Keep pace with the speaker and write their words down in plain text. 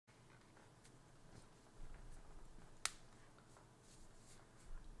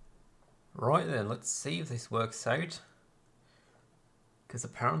Right then, let's see if this works out. Because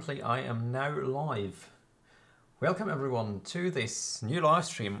apparently I am now live. Welcome everyone to this new live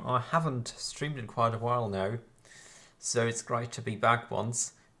stream. I haven't streamed in quite a while now, so it's great to be back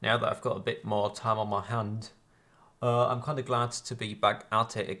once, now that I've got a bit more time on my hand. I'm kind of glad to be back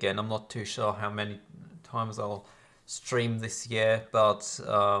at it again. I'm not too sure how many times I'll stream this year, but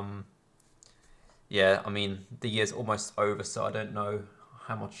yeah, I mean, the year's almost over, so I don't know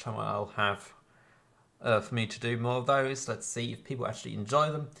how much time I'll have for me to do more of those. Let's see if people actually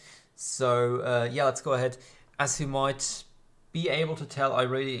enjoy them. So yeah, let's go ahead. As you might be able to tell, I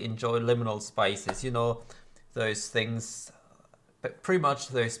really enjoy liminal spaces. You know, those things, but pretty much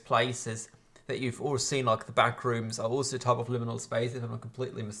those places that you've all seen, like the back rooms, are also a type of liminal space, if I'm not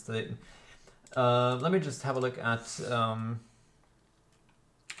completely mistaken. Let me just have a look at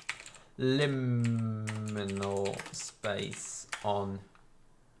liminal space on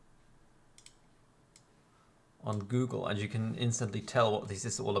Google, and you can instantly tell what this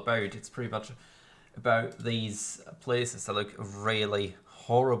is all about. It's pretty much about these places that look really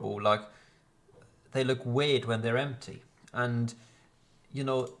horrible, like they look weird when they're empty, and you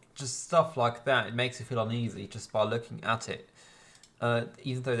know, just stuff like that. It makes you feel uneasy just by looking at it,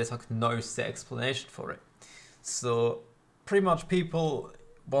 even though there's like no set explanation for it. So pretty much people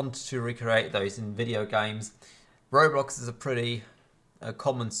want to recreate those in video games. Roblox is a pretty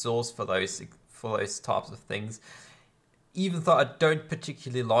common source for those types of things. Even though I don't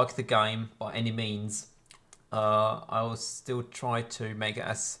particularly like the game by any means, I will still try to make it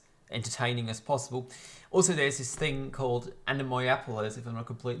as entertaining as possible. Also, there's this thing called Animoyapolis, if I'm not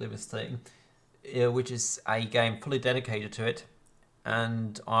completely mistaken, which is a game fully dedicated to it,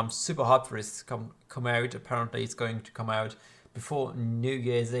 and I'm super hyped for it to come out. Apparently it's going to come out before New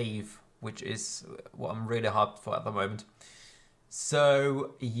Year's Eve, which is what I'm really hyped for at the moment.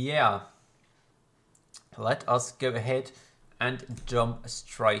 So yeah, let us go ahead and jump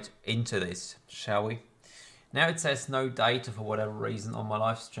straight into this, shall we? Now it says no data for whatever reason on my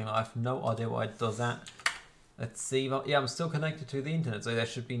live stream. I have no idea why it does that. Let's see. Yeah, I'm still connected to the internet, so there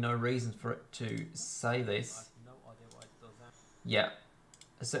should be no reason for it to say this. I have no idea why it does that. Yeah.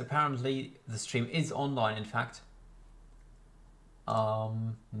 So apparently the stream is online, in fact.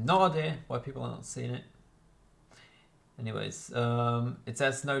 No idea why people are not seeing it. Anyways, it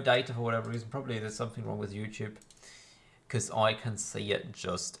says no data for whatever reason. Probably there's something wrong with YouTube, because I can see it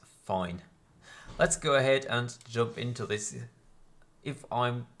just fine. Let's go ahead and jump into this. If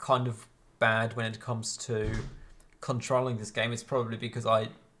I'm kind of bad when it comes to controlling this game, it's probably because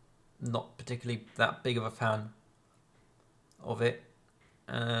I'm not particularly that big of a fan of it.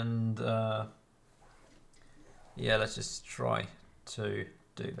 And yeah, let's just try to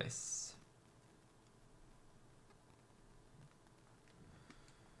do this.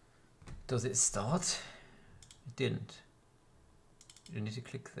 Does it start? It didn't. You need to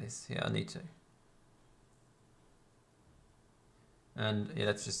click this. Yeah, I need to. And yeah,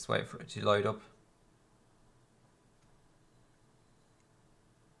 let's just wait for it to load up.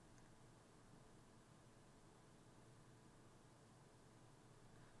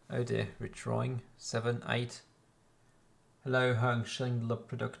 Oh dear, we're trying. 7, 8. Hello, Hang Schindler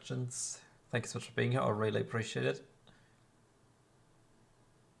Productions. Thank you so much for being here. I really appreciate it.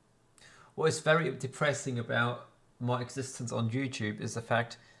 What is very depressing about my existence on YouTube is the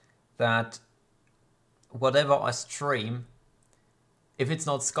fact that whatever I stream, if it's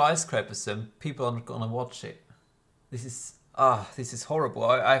not Skyscraper Sim, people aren't gonna watch it. This is horrible.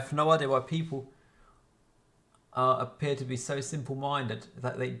 I have no idea why people appear to be so simple-minded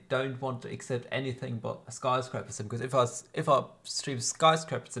that they don't want to accept anything but a Skyscraper Sim. Because if I stream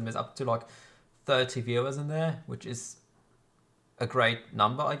Skyscraper Sim, there's up to like 30 viewers in there, which is a great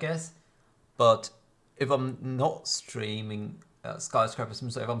number, I guess. But if I'm not streaming Skyscraper Sim,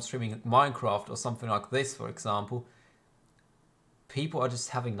 so if I'm streaming Minecraft or something like this, for example, people are just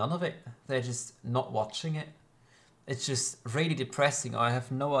having none of it. They're just not watching it. It's just really depressing. I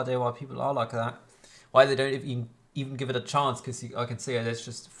have no idea why people are like that. Why they don't even give it a chance, because I can see there's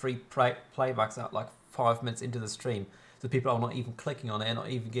just free playbacks out like 5 minutes into the stream. So people are not even clicking on it and not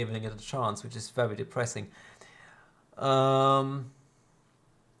even giving it a chance, which is very depressing.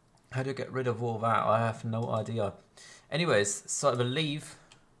 How do you get rid of all that? I have no idea. Anyways, so I believe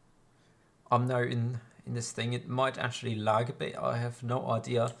I'm now in this thing. It might actually lag a bit. I have no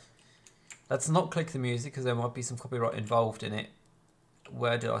idea. Let's not click the music because there might be some copyright involved in it.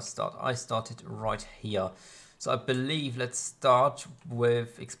 Where did I start? I started right here. So I believe let's start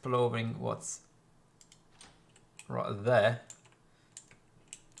with exploring what's right there.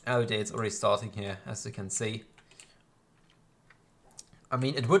 Oh dear, it's already starting here, as you can see. I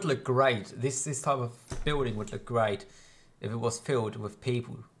mean, it would look great. This type of building would look great if it was filled with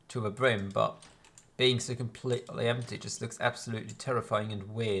people to the brim, but being so completely empty just looks absolutely terrifying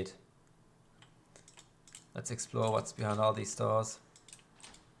and weird. Let's explore what's behind all these stars.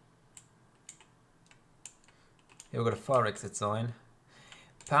 Here we've got a fire exit sign.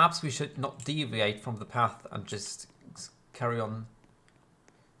 Perhaps we should not deviate from the path and just carry on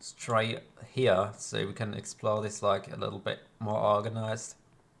straight here so we can explore this like a little bit more organized.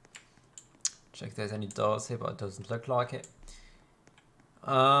 Check if there's any doors here, but it doesn't look like it.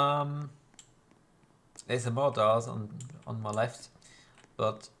 There's some more doors on my left,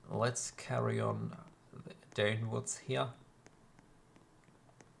 but let's carry on downwards here.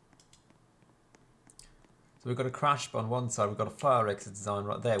 So we've got a crash bar on one side, we've got a fire exit design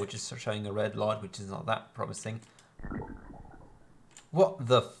right there, which is showing a red light, which is not that promising. What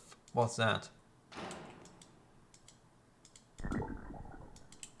the what's that?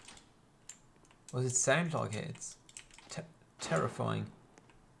 What does it sound like? It's terrifying.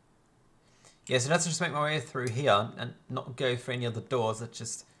 Yeah, so let's just make my way through here and not go for any other doors. Let's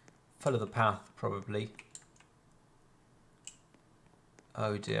just follow the path, probably.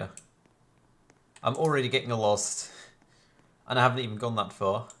 Oh dear. I'm already getting lost. And I haven't even gone that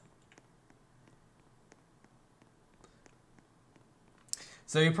far.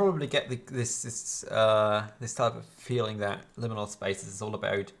 So you probably get this type of feeling that liminal spaces is all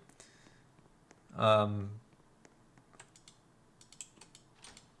about oh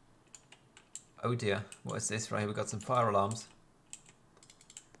dear, what is this right here? We got some fire alarms.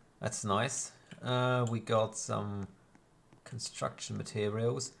 That's nice. We got some construction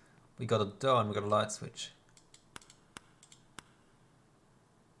materials. We got a door and we got a light switch.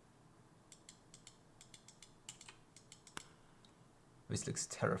 This looks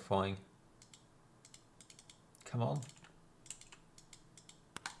terrifying. Come on.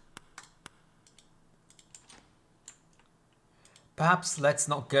 Perhaps let's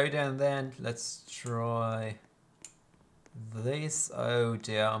not go down there and let's try this. Oh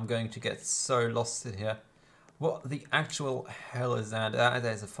dear, I'm going to get so lost in here. What the actual hell is that?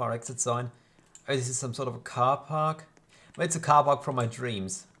 There's a fire exit sign. Oh, this is some sort of a car park? Well, it's a car park from my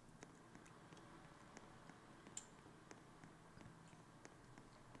dreams.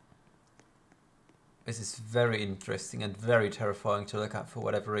 This is very interesting and very terrifying to look at for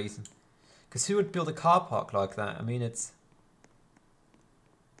whatever reason. Because who would build a car park like that? I mean, it's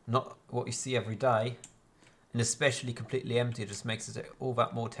not what you see every day. And especially completely empty, it just makes it all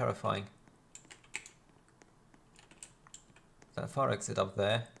that more terrifying. Is that a fire exit up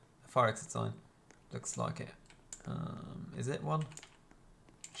there? A fire exit sign. Looks like it. Is it one?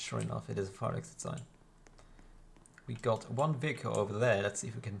 Sure enough, it is a fire exit sign. We got one vehicle over there. Let's see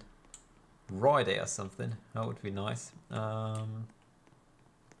if we can ride it or something. That would be nice. Oh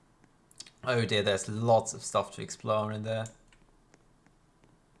dear, there's lots of stuff to explore in there.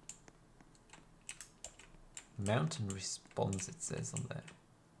 Mountain response, it says on there.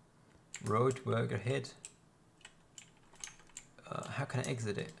 Road worker hid. How can I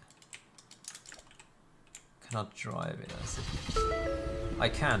exit it? Cannot drive it. I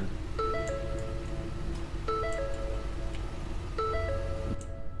can.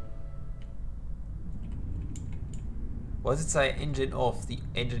 What does it say? Engine off. The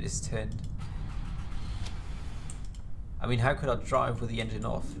engine is turned. I mean, how could I drive with the engine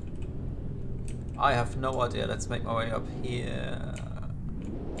off? I have no idea. Let's make my way up here.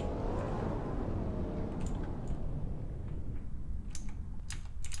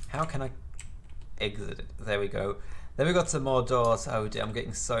 How can I exit it? There we go. Then we got some more doors. Oh dear, I'm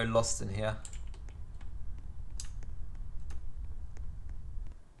getting so lost in here.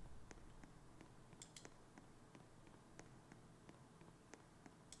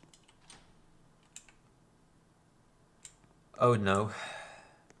 Oh no.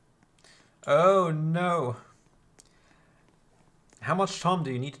 Oh no. How much time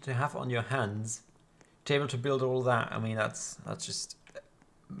do you need to have on your hands to be able to build all that? I mean, that's just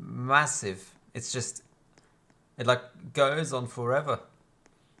massive. It's just, it like goes on forever.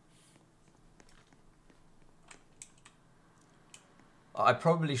 I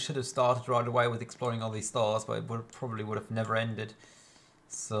probably should have started right away with exploring all these stars, but it probably would have never ended.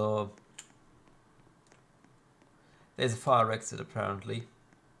 So there's a fire exit apparently.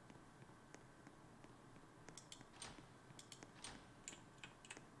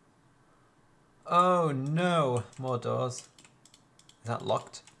 Oh no, more doors. Is that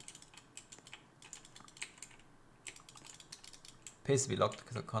locked? Appears to be locked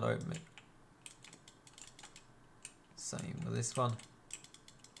because I can't open it. Same with this one.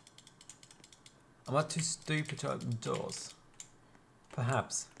 Am I too stupid to open doors?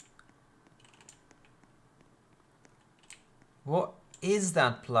 Perhaps. What is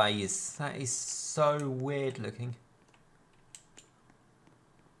that place? That is so weird looking.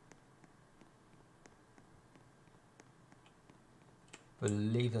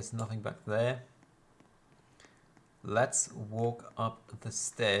 Believe there's nothing back there. Let's walk up the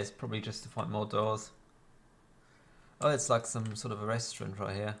stairs, probably just to find more doors. Oh, it's like some sort of a restaurant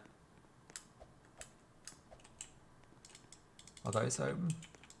right here. Are those open?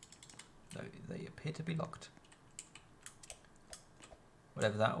 No, they appear to be locked.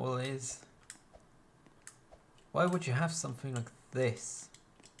 Whatever that all is. Why would you have something like this?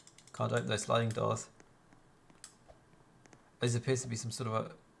 Can't open those sliding doors. This appears to be some sort of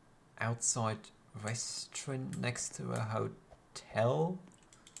a outside restaurant next to a hotel.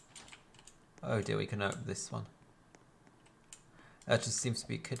 Oh dear, we can open this one. That just seems to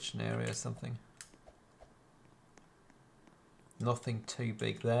be a kitchen area or something. Nothing too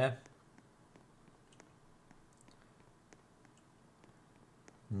big there.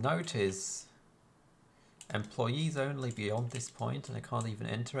 Note is employees only beyond this point, and I can't even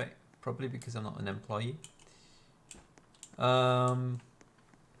enter it, probably because I'm not an employee. Where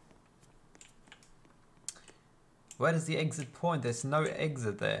does the exit point? There's no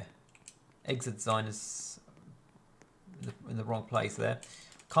exit there. Exit sign is in the wrong place there.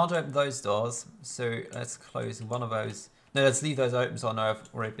 Can't open those doors, so let's close one of those. No, let's leave those open so I know I've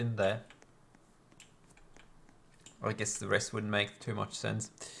already been there. I guess the rest wouldn't make too much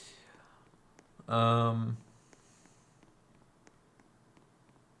sense.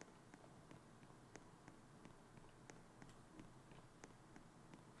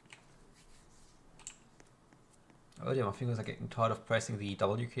 Oh dear, my fingers are getting tired of pressing the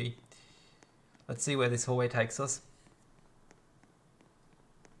W key. Let's see where this hallway takes us.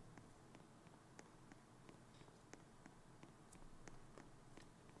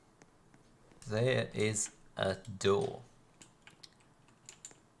 There is a door.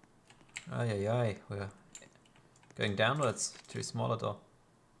 Aye, we're going downwards to a smaller door.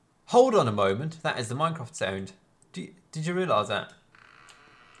 Hold on a moment, that is the Minecraft sound. Did you realise that?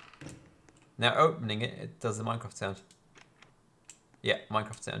 Now opening it, it does the Minecraft sound. Yeah,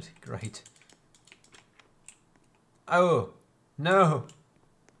 Minecraft sound, great. Oh, no.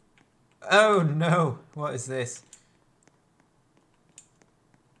 Oh no, what is this?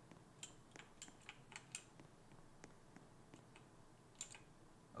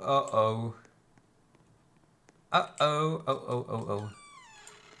 Uh-oh. Uh-oh, oh.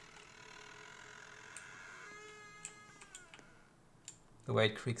 The way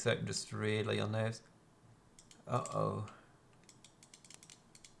it creaks open just really on nerves. Uh-oh.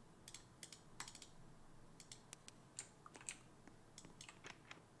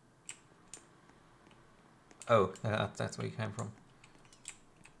 Oh, that's where you came from.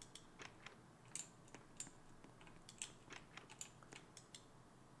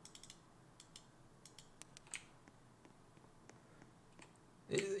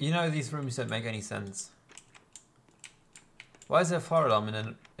 You know, these rooms don't make any sense. Why is there a fire alarm in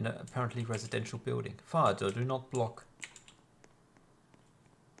an apparently residential building? Fire door, do not block.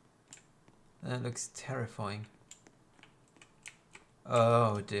 That looks terrifying.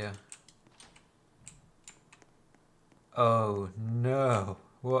 Oh dear. Oh no.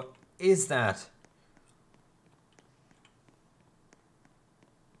 What is that?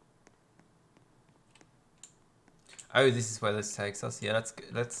 Oh, this is where this takes us. Yeah,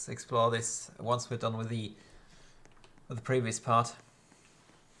 let's explore this once we're done with the previous part.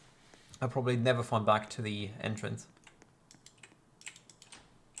 I'll probably never find back to the entrance.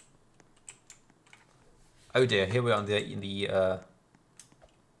 Oh dear, here we are in the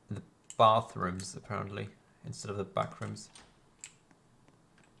bathrooms apparently, instead of the back rooms.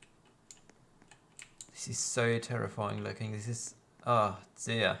 This is so terrifying looking. This is, oh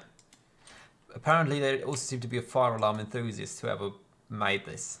dear. Apparently there also seemed to be a fire alarm enthusiast whoever made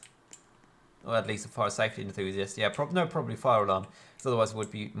this. Or at least a fire safety enthusiast. Yeah, probably fire alarm. Because otherwise it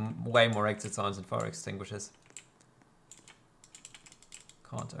would be way more exit signs and fire extinguishers.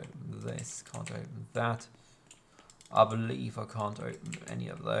 Can't open this, can't open that. I believe I can't open any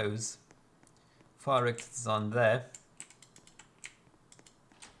of those. Fire exit sign there.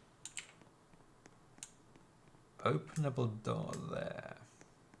 Openable door there.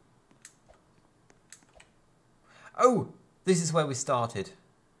 Oh! This is where we started.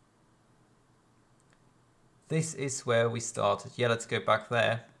 This is where we started. Yeah, let's go back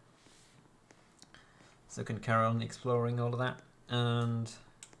there. So we can carry on exploring all of that. And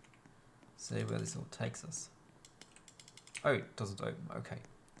see where this all takes us. Oh, it doesn't open. Okay.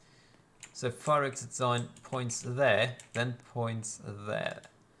 So fire exit sign points there, then points there.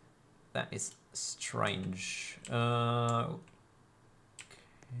 That is strange. Okay,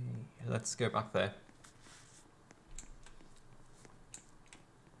 let's go back there.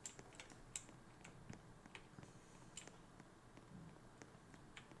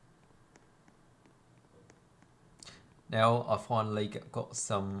 Now I finally got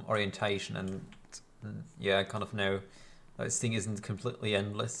some orientation, and yeah, I kind of know that this thing isn't completely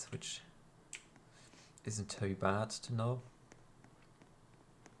endless, which isn't too bad to know.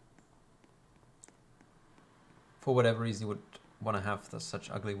 For whatever reason you would want to have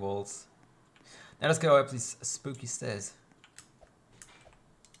such ugly walls. Now let's go up these spooky stairs.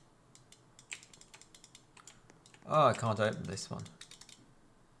 Oh, I can't open this one.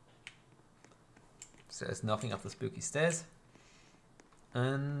 So there's nothing up the spooky stairs.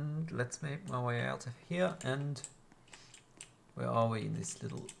 And let's make my way out of here. And where are we in this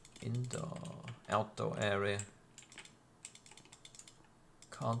little outdoor area?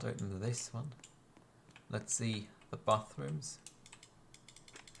 Can't open this one. Let's see the bathrooms.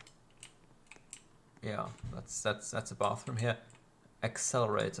 Yeah, that's a bathroom here.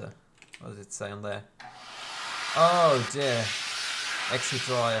 Accelerator. What does it say on there? Oh dear. Exit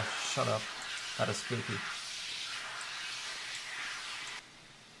dryer. Shut up. That is spooky.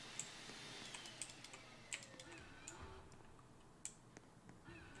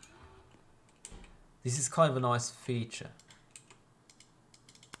 This is kind of a nice feature.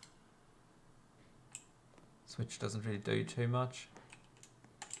 Switch doesn't really do too much.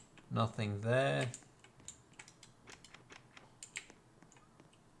 Nothing there.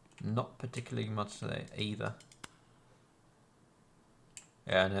 Not particularly much there either.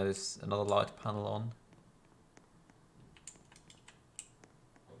 Yeah, no, there's another light panel on.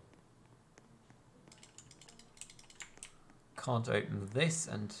 Can't open this,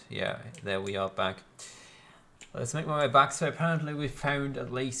 and yeah, there we are back. Let's make my way back. So apparently we found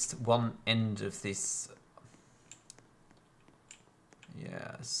at least one end of this.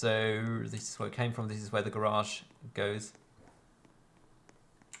 Yeah, so this is where it came from. This is where the garage goes.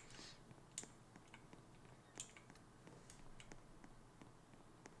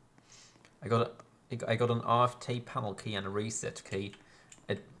 I got an RFT panel key and a reset key.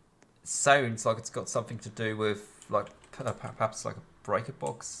 It sounds like it's got something to do with like perhaps like a breaker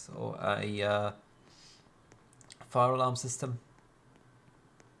box or a fire alarm system.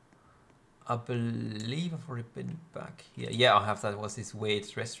 I believe I've already been back here. Yeah, I have. That was this weird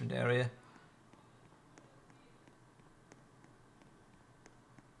restaurant area.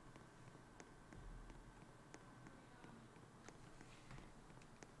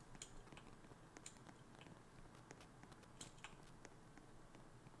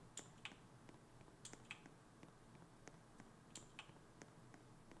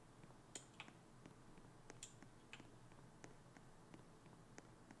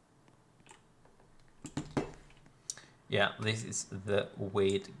 Yeah, this is the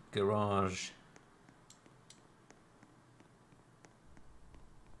weird garage.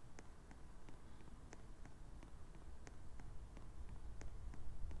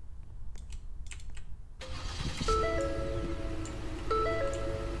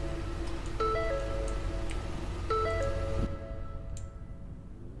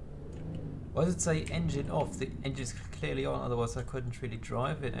 Why does it say engine off? The engine's clearly on, otherwise I couldn't really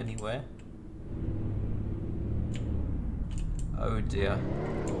drive it anywhere. Oh dear.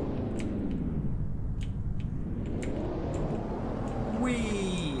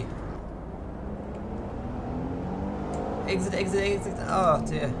 Whee! Exit, exit, exit. Oh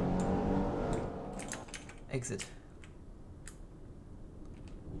dear. Exit.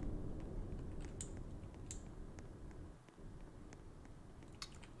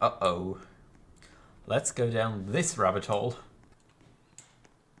 Uh-oh. Let's go down this rabbit hole.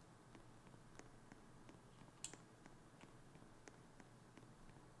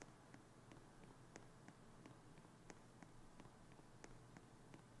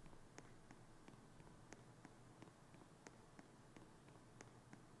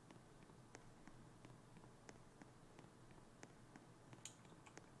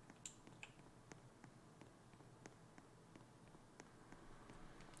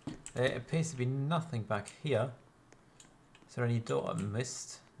 There appears to be nothing back here. Is there any door I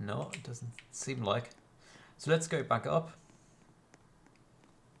missed? No, it doesn't seem like. So let's go back up.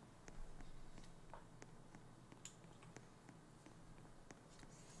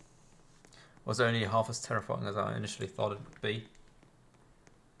 Was only half as terrifying as I initially thought it would be.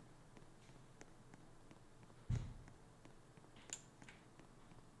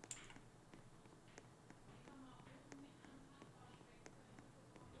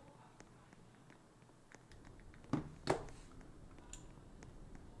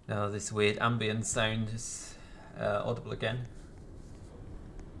 This weird ambient sound is audible again.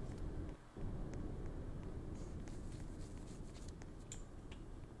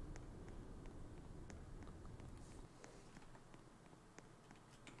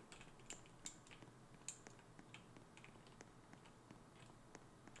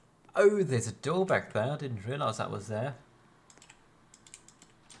 Oh, there's a door back there. I didn't realise that was there.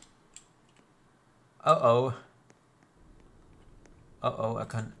 Uh-oh. Uh-oh, I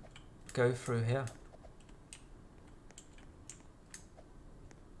can't go through here.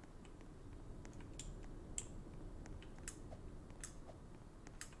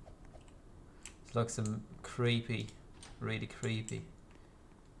 It's like some creepy, really creepy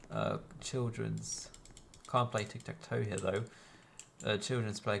children's... Can't play tic-tac-toe here though.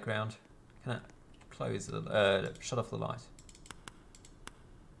 Children's playground. Can I close the... shut off the light?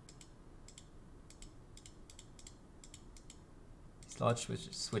 These light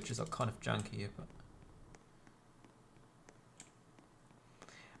switches are kind of junky here, but...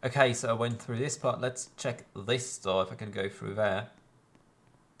 Okay, so I went through this part. Let's check this door if I can go through there.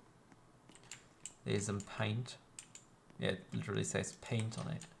 There's some paint. Yeah, it literally says paint on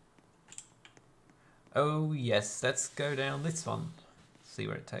it. Oh yes, let's go down this one. See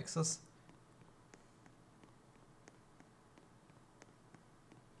where it takes us.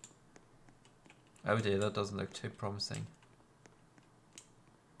 Oh dear, that doesn't look too promising.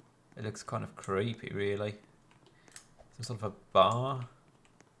 It looks kind of creepy, really. Some sort of a bar.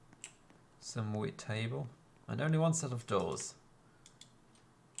 Some weird table. And only one set of doors.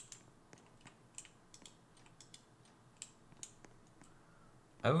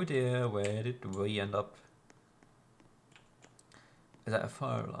 Oh dear, where did we end up? Is that a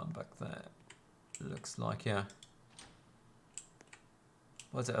fire alarm back there? Looks like, yeah.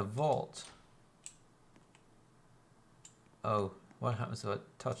 Was it a vault? Oh, what happens if I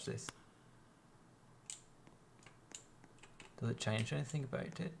touch this? Does it change anything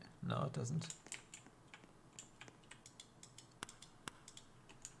about it? No, it doesn't.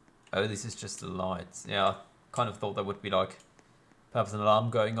 Oh, this is just the lights. Yeah, I kind of thought that would be like perhaps an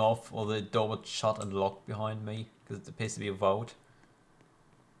alarm going off, or the door would shut and lock behind me, because it appears to be a vault.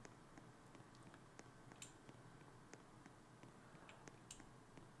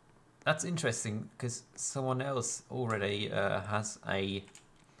 That's interesting, because someone else already has an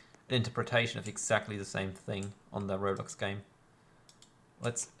interpretation of exactly the same thing on their Roblox game.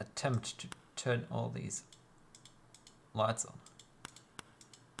 Let's attempt to turn all these lights on.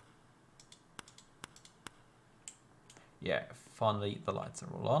 Yeah, finally the lights are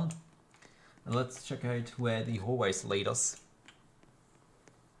all on. And let's check out where the hallways lead us.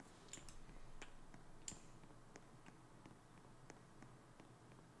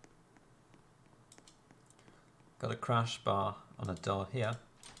 Got a crash bar on a door here.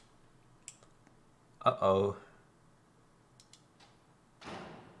 Uh-oh.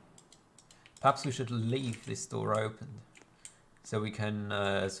 Perhaps we should leave this door open so we can,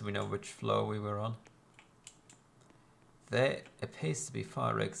 so we know which floor we were on. There appears to be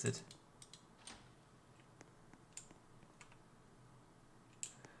fire exit.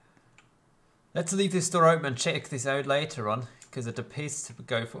 Let's leave this door open and check this out later on, because it appears to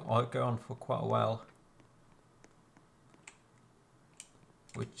go on for quite a while.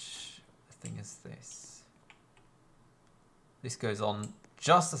 Which thing is this? This goes on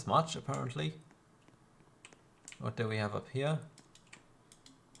just as much, apparently. What do we have up here?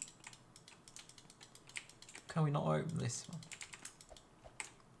 Can we not open this one?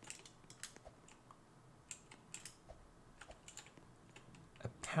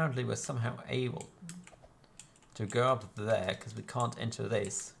 Apparently we're somehow able to go up there, because we can't enter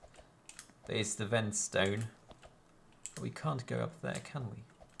this. There's the vent stone. But we can't go up there, can we?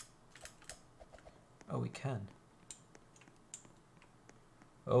 Oh, we can.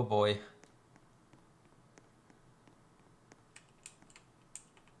 Oh boy.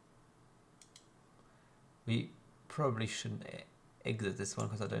 We probably shouldn't exit this one,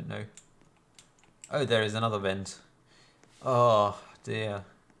 because I don't know. Oh, there is another vent. Oh dear.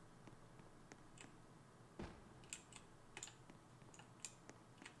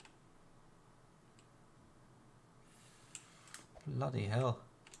 Bloody hell.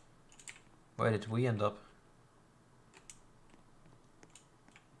 Where did we end up?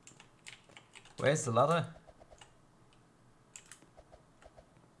 Where's the ladder?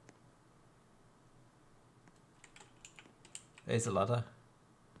 There's a ladder.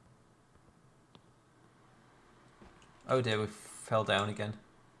 Oh dear, we fell down again.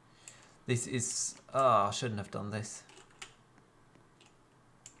 This is... Ah, I shouldn't have done this.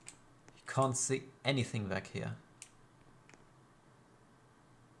 You can't see anything back here.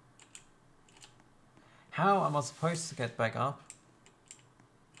 How am I supposed to get back up?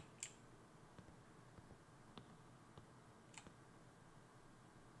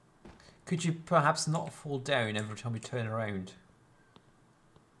 Could you perhaps not fall down every time you turn around?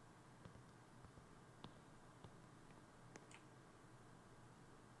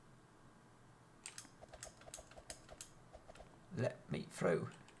 Let me through.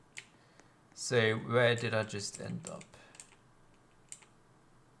 So where did I just end up?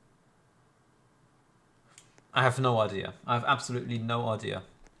 I have no idea. I have absolutely no idea.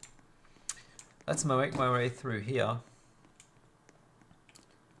 Let's make my way through here.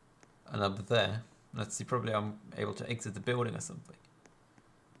 And up there. Let's see, probably I'm able to exit the building or something.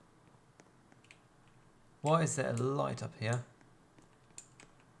 Why is there a light up here?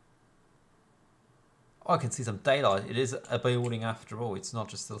 Oh, I can see some daylight. It is a building after all. It's not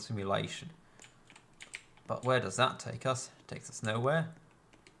just a simulation. But where does that take us? It takes us nowhere.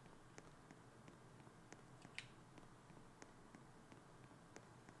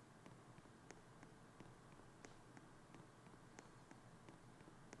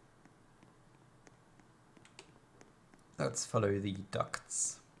 Let's follow the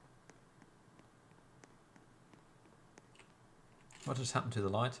ducts. What just happened to the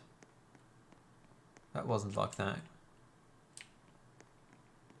light? That wasn't like that.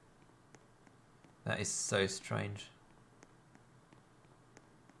 That is so strange.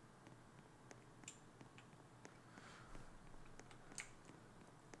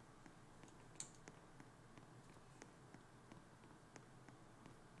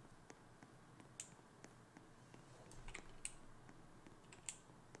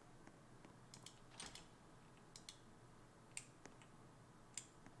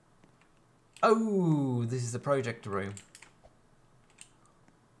 Oh, this is the projector room.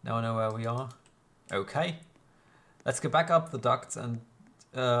 Now I know where we are. Okay. Let's go back up the ducts and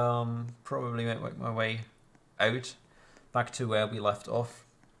probably make my way out back to where we left off.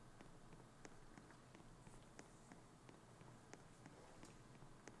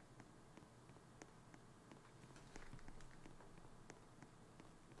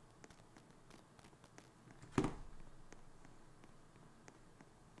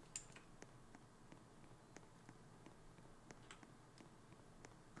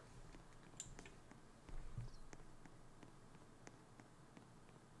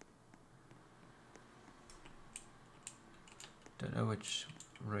 Don't know which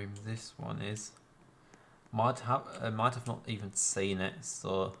room this one is. Might have not even seen it,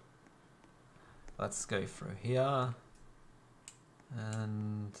 so let's go through here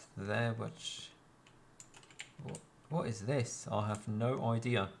and there. What is this? I have no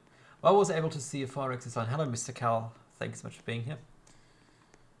idea. I was able to see a fire exit sign. Hello, Mr. Cal. Thanks so much for being here.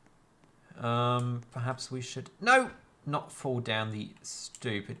 Perhaps we should not fall down the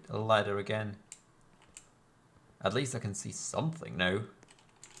stupid ladder again. At least I can see something now.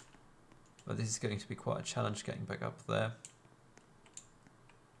 But this is going to be quite a challenge getting back up there.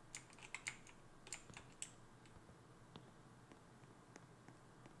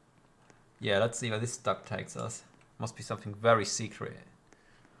 Yeah, let's see where this duct takes us. Must be something very secret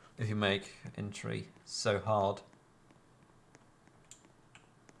if you make entry so hard.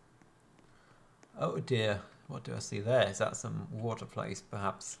 Oh dear, what do I see there? Is that some water place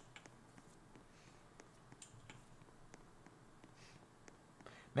perhaps?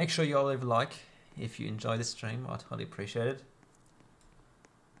 Make sure you all leave a like if you enjoy this stream. I'd highly appreciate it.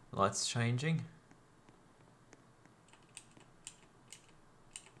 Lights changing.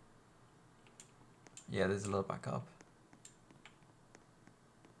 Yeah, there's a little back up.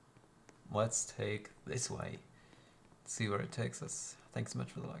 Let's take this way. See where it takes us. Thanks so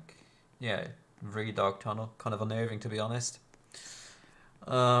much for the like. Yeah, really dark tunnel. Kind of unnerving, to be honest.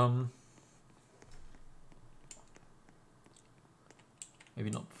 Maybe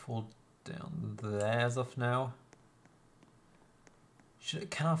not fall down there as of now.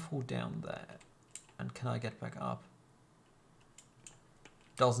 Can I fall down there? And can I get back up?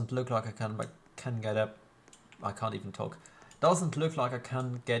 Doesn't look like I can get up. I can't even talk. Doesn't look like I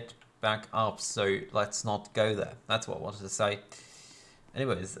can get back up, so let's not go there. That's what I wanted to say.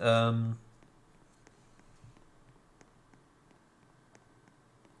 Anyways,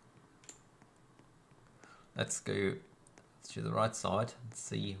 let's go to the right side and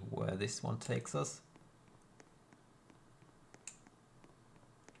see where this one takes us.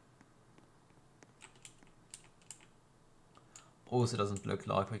 Also doesn't look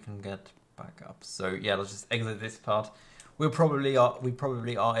like we can get back up. So yeah, let's just exit this part. We probably are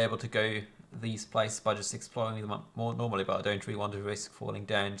able to go these places by just exploring them more normally, but I don't really want to risk falling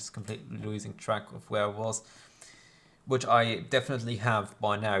down, just completely losing track of where I was. which I definitely have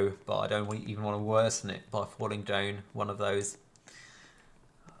by now, but I don't even want to worsen it by falling down one of those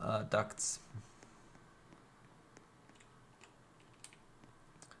ducts.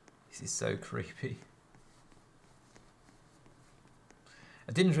 This is so creepy.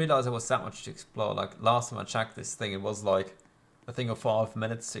 I didn't realize there was that much to explore. Like last time I checked this thing, it was like a thing of 5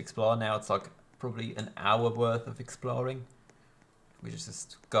 minutes to explore. Now it's like probably an hour worth of exploring. Which is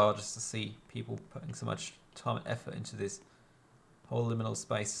just God, just to see people putting so much time and effort into this whole liminal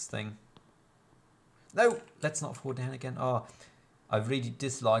spaces thing. No, let's not fall down again. Oh, I really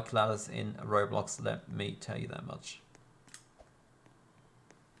dislike ladders in Roblox, let me tell you that much.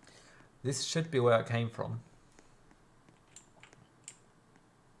 This should be where it came from.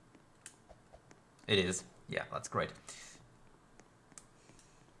 It is. Yeah, that's great.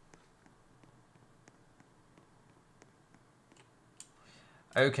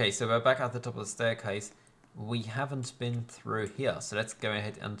 Okay, so we're back at the top of the staircase. We haven't been through here, so let's go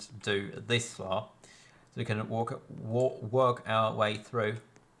ahead and do this far. So we can work our way through.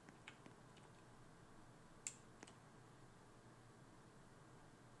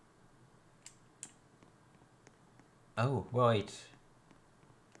 Oh, right.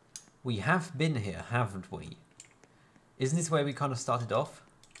 We have been here, haven't we? Isn't this where we kind of started off?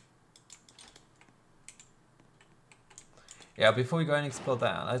 Yeah, before we go and explore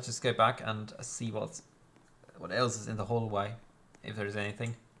that, let's just go back and see what else is in the hallway, if there is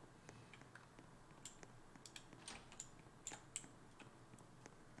anything.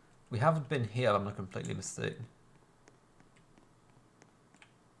 We haven't been here, I'm not completely mistaken.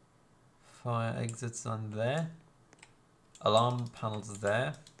 Fire exits on there. Alarm panels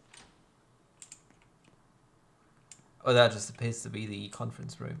there. Oh, that just appears to be the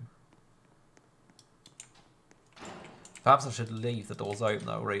conference room. Perhaps I should leave the doors open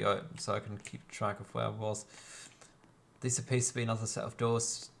though, reopen, so I can keep track of where I was. This appears to be another set of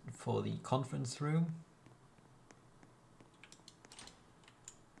doors for the conference room.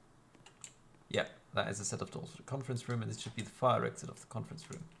 Yep, that is a set of doors for the conference room, and this should be the fire exit of the conference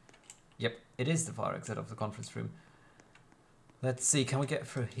room. Yep, it is the fire exit of the conference room. Let's see, can we get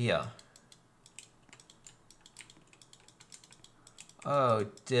through here? Oh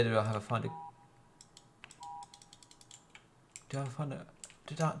dear, do I have to find a... Do I find a...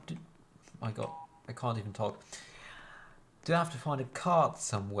 My god, I can't even talk. Do I have to find a card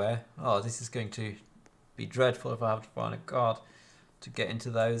somewhere? Oh, this is going to be dreadful if I have to find a card to get into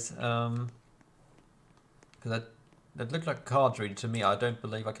those. Because that looked like cards really to me. I don't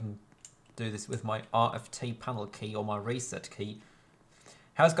believe I can do this with my RFT panel key or my reset key.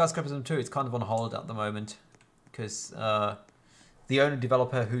 How's Skyscrapers 2? It's kind of on hold at the moment. Because the only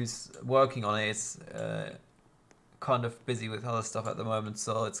developer who's working on it is... kind of busy with other stuff at the moment,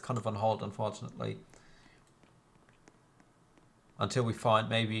 so it's kind of on hold, unfortunately, until we find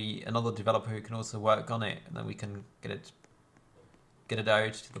maybe another developer who can also work on it, and then we can get it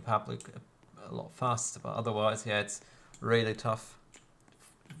out to the public a lot faster. But otherwise, yeah, it's really tough,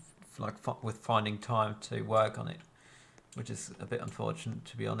 like with finding time to work on it, which is a bit unfortunate,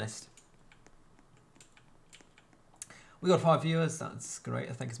 to be honest. We got 5 viewers. That's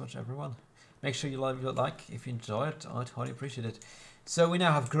great. Thank you so much, everyone. Make sure you leave a like if you enjoy it. I'd highly appreciate it. So we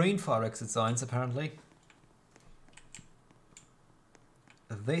now have green fire exit signs, apparently.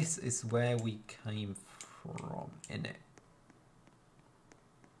 This is where we came from, innit?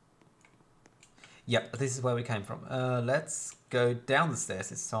 Yep, this is where we came from. Let's go down the stairs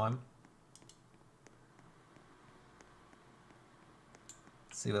this time.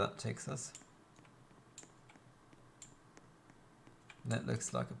 See where that takes us. That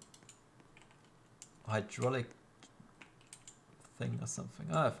looks like a hydraulic thing or something.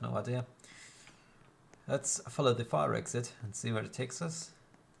 I have no idea. Let's follow the fire exit and see where it takes us.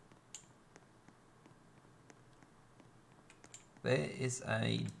 There is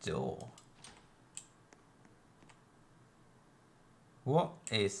a door. What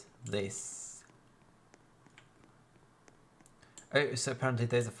is this? Oh, so apparently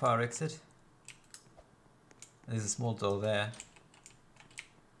there's a fire exit. There's a small door there.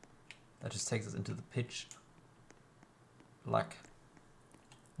 That just takes us into the pitch black.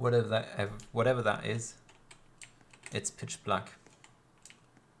 Whatever that is, it's pitch black.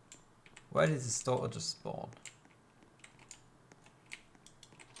 Where did this door just spawn?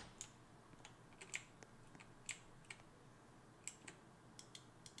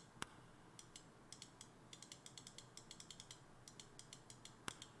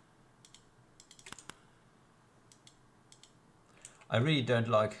 I really don't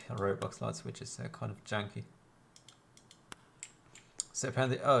like Roblox light switches, they're kind of janky. So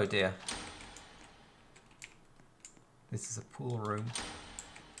apparently, oh dear. This is a pool room.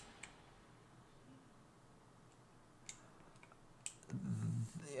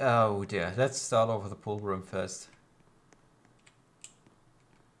 Oh dear, let's start off with the pool room first.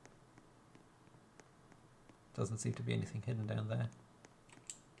 Doesn't seem to be anything hidden down there.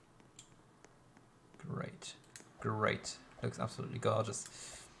 Great, great. Looks absolutely gorgeous.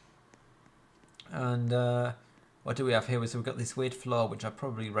 And what do we have here? So we've got this weird floor, which I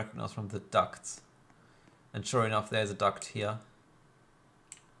probably recognise from the ducts. And sure enough, there's a duct here.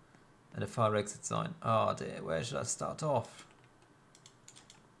 And a fire exit sign. Oh dear, where should I start off?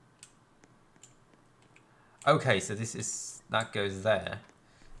 Okay, so that goes there.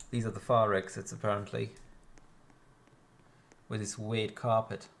 These are the fire exits apparently. With this weird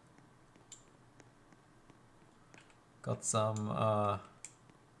carpet. Got some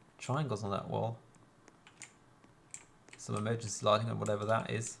triangles on that wall. Some emergency lighting and whatever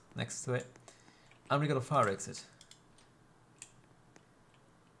that is next to it. And we got a fire exit.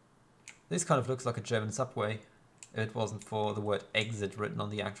 This kind of looks like a German subway. If it wasn't for the word exit written on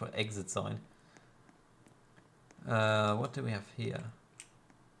the actual exit sign. What do we have here?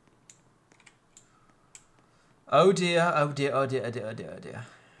 Oh dear, oh dear, oh dear, oh dear, oh dear, oh dear.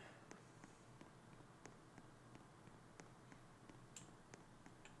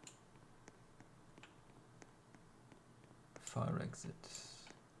 Fire exit.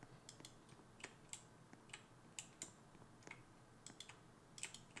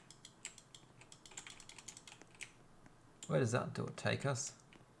 Where does that door take us?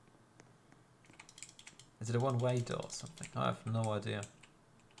 Is it a one-way door or something? I have no idea.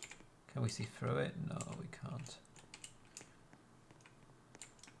 Can we see through it? No, we can't.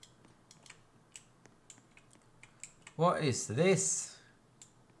 What is this?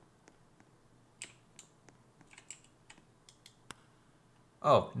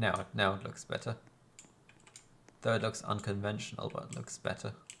 Oh, now it looks better. Though it looks unconventional, but it looks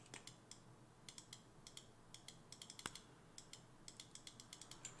better.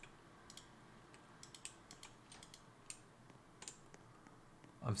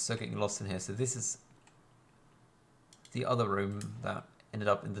 I'm still getting lost in here. So this is the other room that ended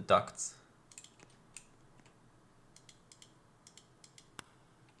up in the ducts.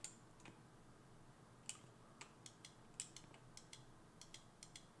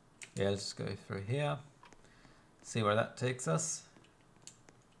 Yeah, let's just go through here. See where that takes us.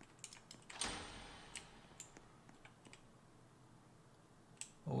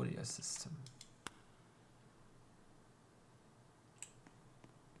 Audio system.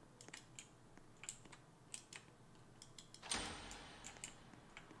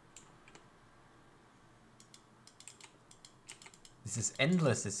 This is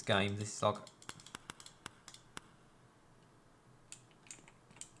endless, this game. This is like...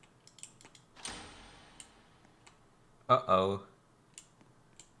 Uh-oh.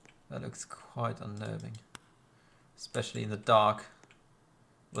 That looks quite unnerving. Especially in the dark.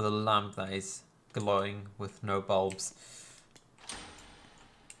 With a lamp that is glowing with no bulbs.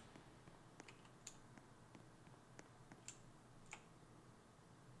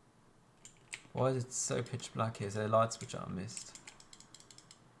 Why is it so pitch black here? Is there lights which I missed?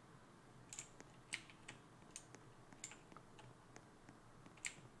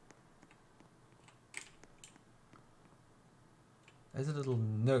 There's a little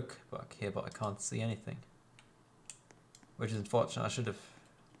nook back here, but I can't see anything. Which is unfortunate. I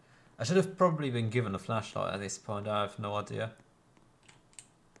should have probably been given a flashlight at this point. I have no idea.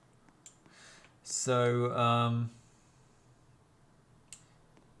 So,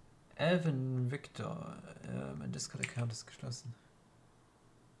 Evan Victor, and just got a count as geschlossen.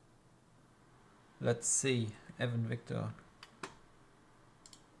 Let's see, Evan Victor.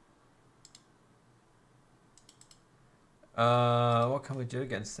 What can we do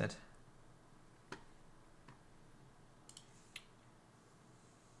against it?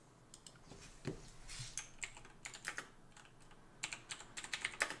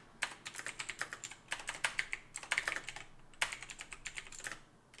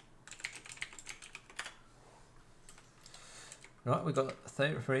 Right, we got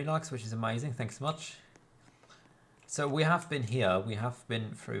 33 likes, which is amazing. Thanks so much. So we have been here. We have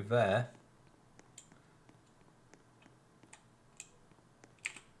been through there.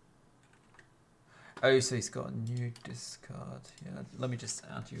 Oh, so he's got a new discard. Yeah, let me just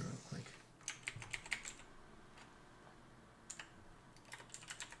add you real quick.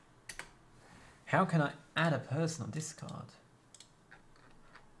 How can I add a person on discard?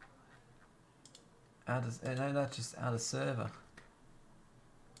 Add a, no, that's just add a server.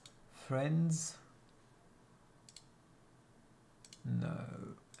 Friends? No.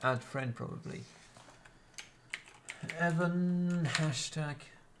 Add friend probably. Evan hashtag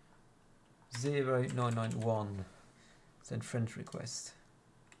 0991 send friend request.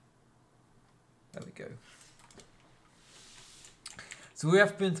 There we go. So we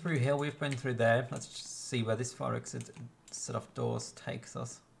have been through here, we've been through there. Let's just see where this fire exit set of doors takes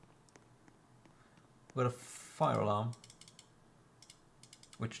us. We've got a fire alarm,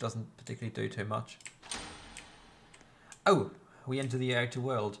 which doesn't particularly do too much. Oh, we enter the outer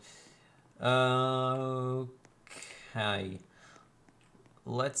world. Okay.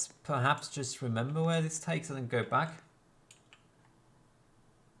 Let's perhaps just remember where this takes us and go back.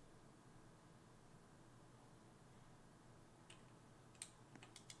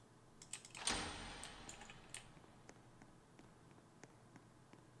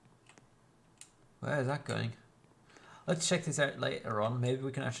 Where is that going? Let's check this out later on. Maybe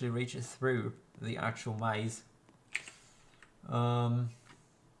we can actually reach it through the actual maze.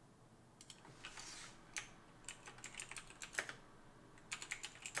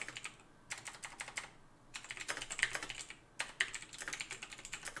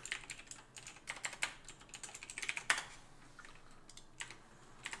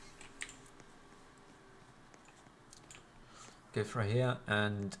 Go for here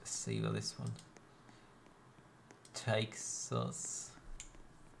and see where this one takes us.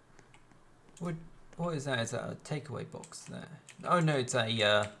 What is that? Is that a takeaway box there? Oh no, it's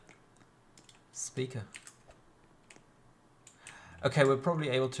a speaker. Okay, we're probably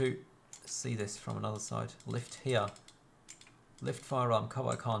able to see this from another side. Lift here. Lift fire alarm cover.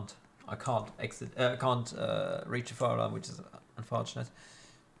 I can't exit. I can't reach a fire alarm, which is unfortunate.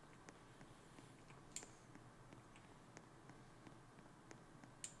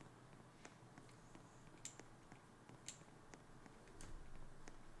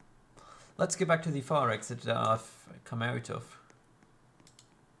 Let's get back to the fire exit that I've come out of.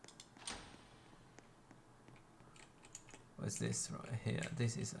 What is this right here?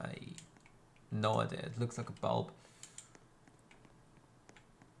 This is a... no idea. It looks like a bulb.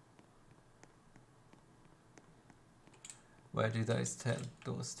 Where do those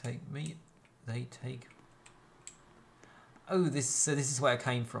doors take me? They take... oh, so this is where I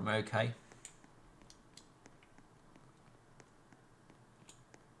came from. Okay.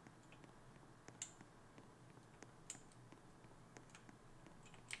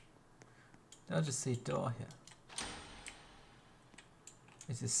 I just see a door here.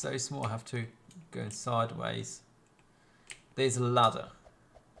 This is so small, I have to go sideways. There's a ladder.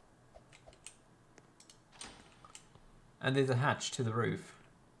 And there's a hatch to the roof.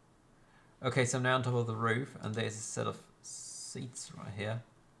 Okay, so I'm now on top of the roof, and there's a set of seats right here.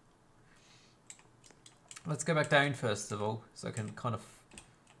 Let's go back down first of all, so I can kind of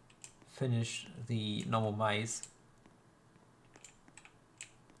finish the normal maze.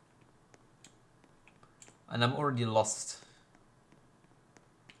 And I'm already lost.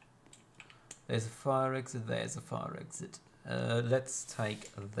 There's a fire exit, there's a fire exit. Let's take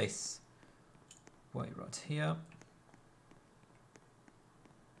this way right here.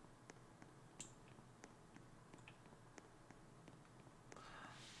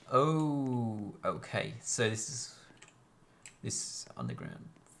 Oh, okay. So this is this underground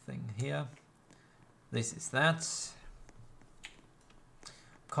thing here. This is that.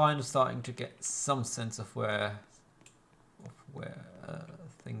 Kind of starting to get some sense of where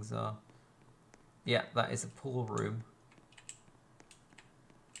things are. Yeah, that is a pool room.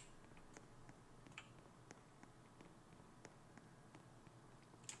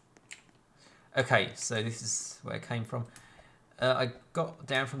 Okay, so this is where I came from. I got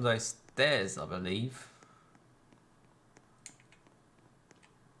down from those stairs, I believe.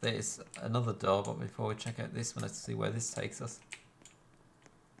 There's another door, but before we check out this one, let's see where this takes us.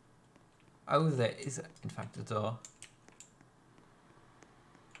 Oh, there is in fact a door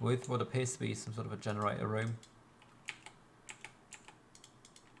with what appears to be some sort of a generator room.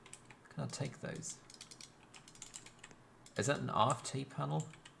 Can I take those? Is that an RFT panel?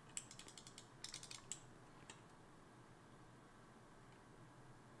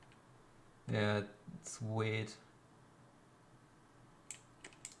 Yeah, it's weird.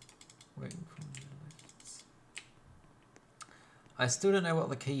 Waiting for the lifts. I still don't know what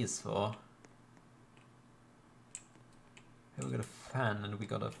the key is for. Here we got a fan and we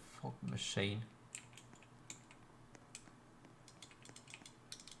got a fog machine.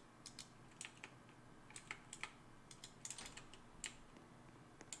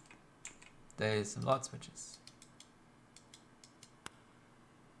 There's some light switches.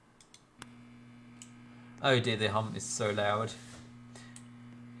 Oh dear, the hum is so loud.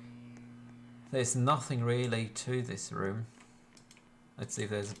 There's nothing really to this room. Let's see if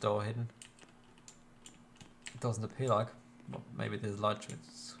there's a door hidden. doesn't appear like. Well, maybe there's a light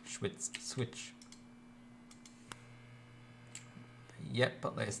switch. Yep,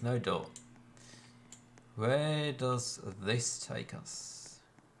 but there's no door. Where does this take us?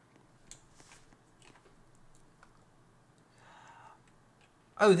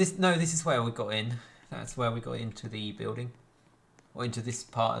 Oh, this is where we got in. That's where we got into the building. Or into this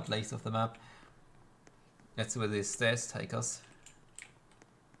part at least of the map. That's where the stairs take us.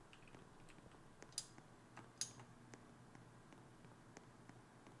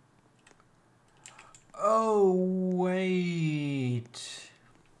 Oh, wait.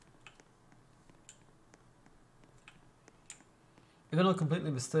 If I'm not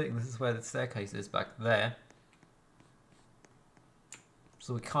completely mistaken, this is where the staircase is back there.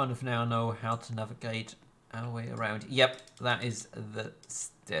 So we kind of now know how to navigate our way around. Yep, that is the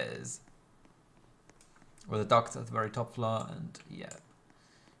stairs. Or the docks at the very top floor, and yeah.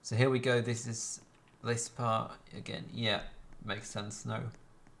 So here we go, this is this part again. Yeah, makes sense now.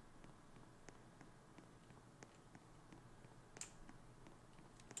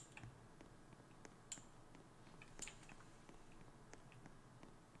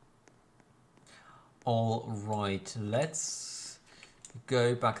 All right, let's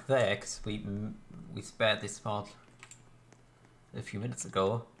go back there because we spared this part a few minutes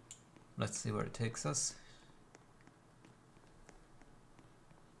ago. Let's see where it takes us.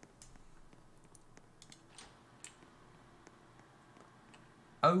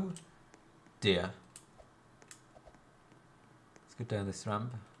 Oh dear. Let's go down this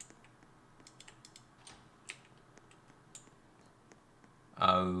ramp.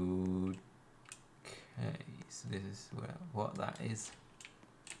 Okay, so this is what that is.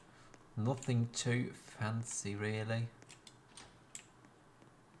 Nothing too fancy really.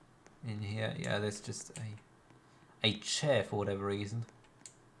 In here, yeah, there's just a chair for whatever reason.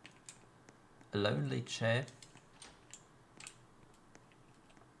 A lonely chair.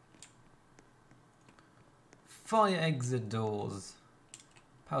 Fire exit doors.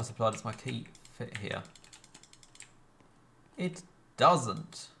 Power supply, does my key fit here? It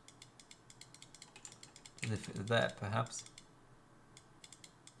doesn't. Does it fit there, perhaps?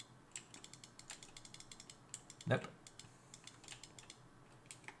 Nope.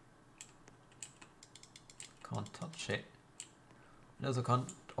 Can't touch it. And also can't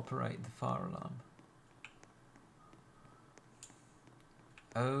operate the fire alarm.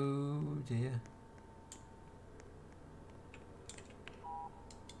 Oh dear.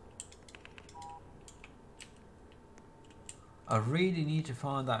 I really need to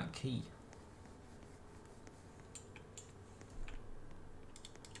find that key.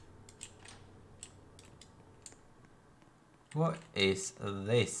 What is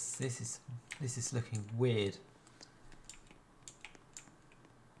this? This is looking weird.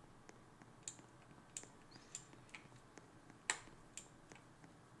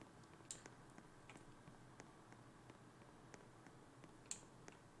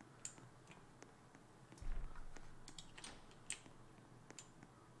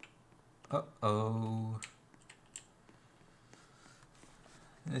 Uh-oh.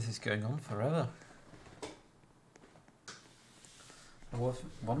 This is going on forever. I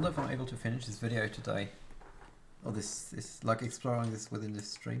wonder if I'm able to finish this video today. Or this like exploring this within this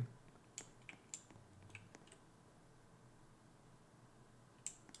stream.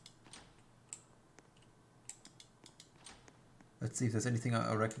 Let's see if there's anything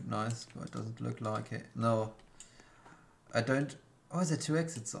I recognize, but it doesn't look like it. No. I don't... Oh, is there 2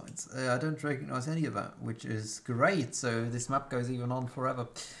 exit signs? I don't recognize any of that, which is great. So this map goes even on forever.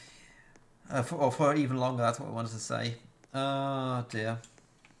 Or for even longer, that's what I wanted to say. Oh dear.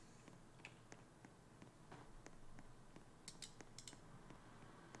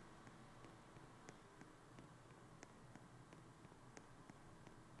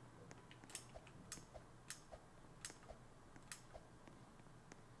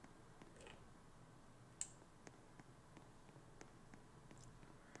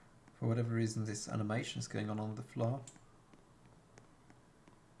 For whatever reason, this animation is going on the floor.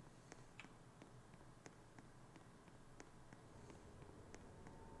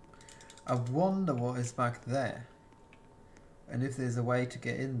 I wonder what is back there, and if there's a way to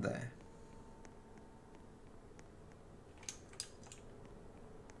get in there.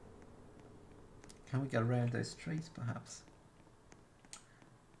 Can we get around those trees, perhaps?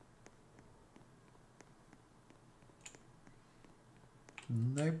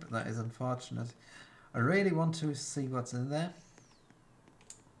 Nope, that is unfortunate. I really want to see what's in there.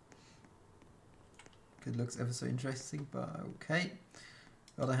 It looks ever so interesting, but okay.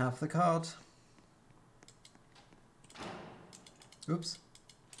 Gotta have the card. Oops.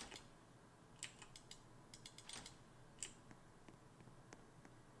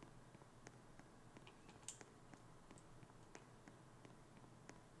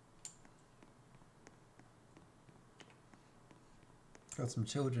 Got some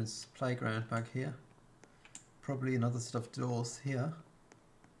children's playground back here. Probably another set of doors here.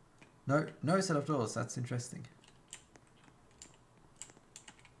 No, no set of doors. That's interesting.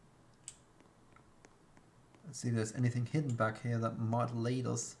 Let's see if there's anything hidden back here that might lead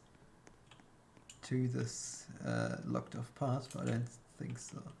us to this locked off part, but I don't think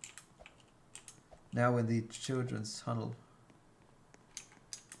so. Now we're in the children's tunnel.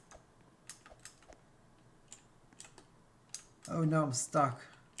 Oh no, I'm stuck.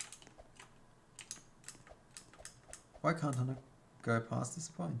 Why can't I not go past this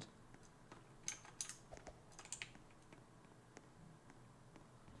point?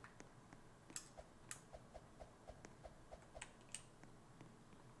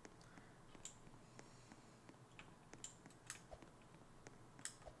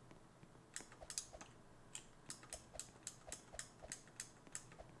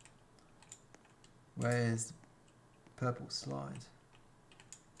 Where's the purple slide?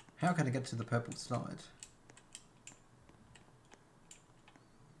 How can I get to the purple slide?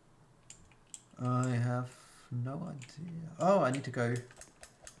 I have no idea. Oh, I need to go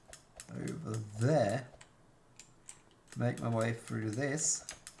over there. Make my way through this.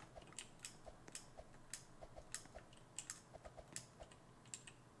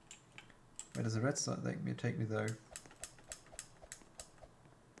 Where does the red slide take me though?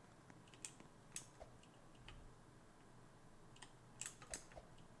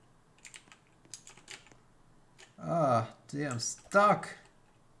 Ah, dear, I'm stuck.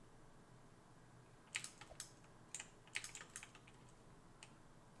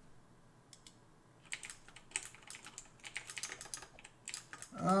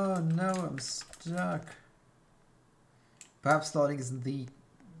 Oh no, I'm stuck. Perhaps sliding isn't the...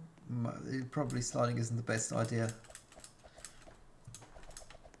 Probably sliding isn't the best idea.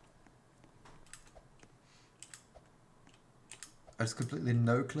 I just completely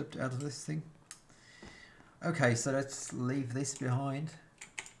no-clipped out of this thing. Okay, so let's leave this behind.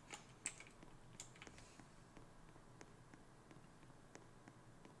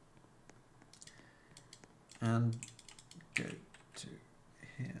 And go to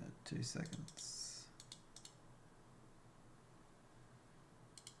here, 2 seconds.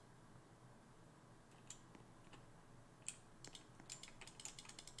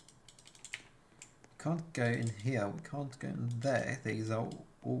 Can't go in here, we can't go in there. These are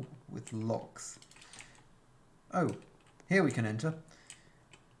all with locks. Oh, here we can enter.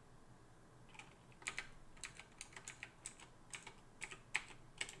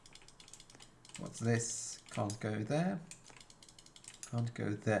 What's this? Can't go there. Can't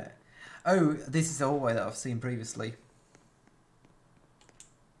go there. Oh, this is a hallway that I've seen previously.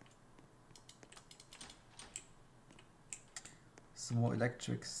 Some more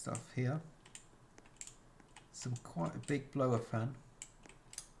electric stuff here. Some quite a big blower fan.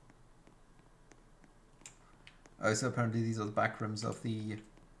 Oh, so apparently these are the back rooms of the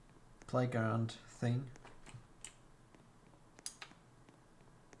playground thing.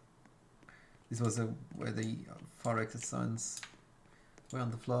 This was where the fire exit signs were on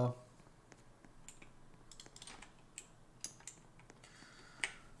the floor.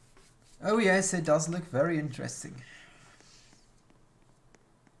 Oh yes, it does look very interesting.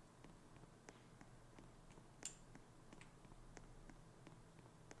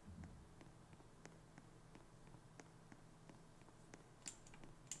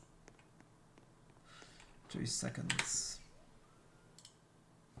 Seconds.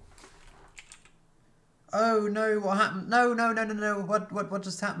 Oh no, what happened? No, no, no, no, no. What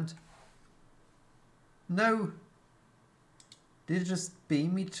just happened? No. Did it just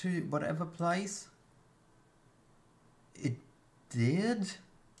beam me to whatever place? It did?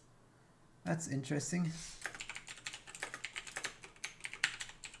 That's interesting.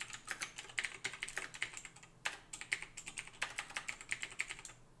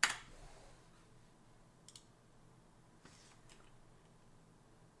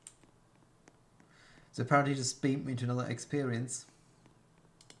 So apparently just beamed me to another experience.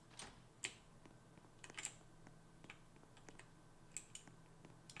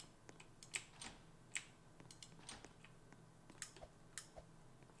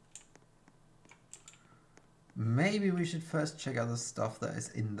 Maybe we should first check out the stuff that is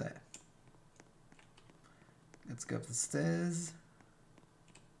in there. Let's go up the stairs.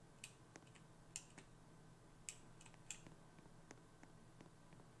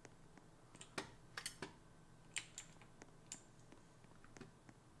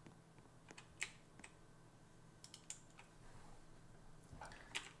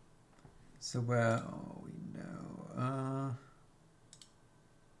 So where are we now?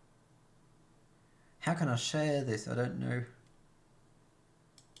 How can I share this? I don't know.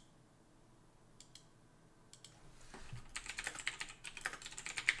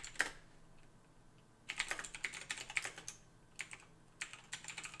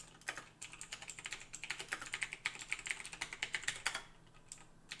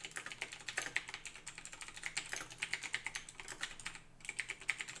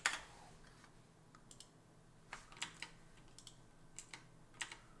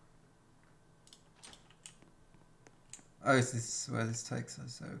 Oh, so this is where this takes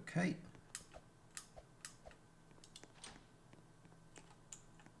us. Okay.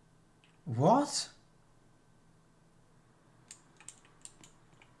 What?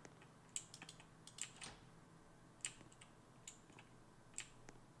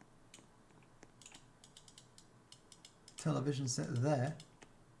 Television set there.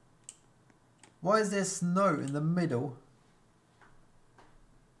 Why is there snow in the middle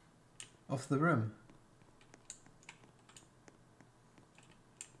of the room?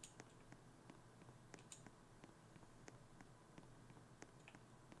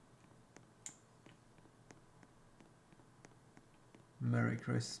 Merry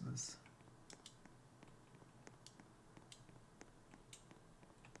Christmas.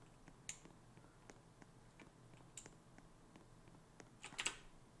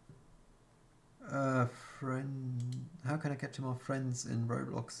 Friend. How can I get to my friends in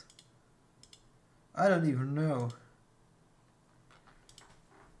Roblox? I don't even know.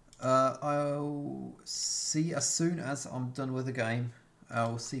 I'll see as soon as I'm done with the game.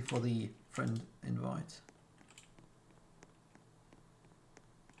 I'll see for the friend invite.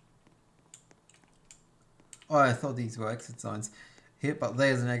 Oh, I thought these were exit signs. Here, but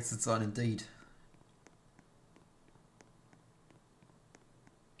there's an exit sign indeed.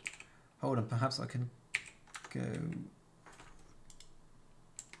 Hold on, perhaps I can go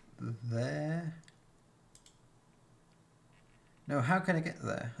there. No, how can I get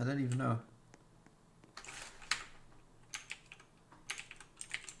there? I don't even know.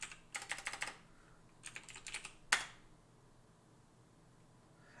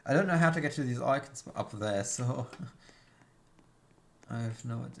 I don't know how to get to these icons up there, so I have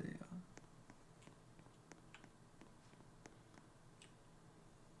no idea.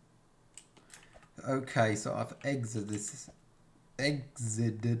 Okay, so I've exited this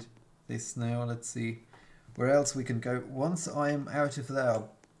now. Let's see where else we can go. Once I am out of there,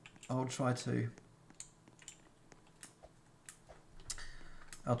 I'll try to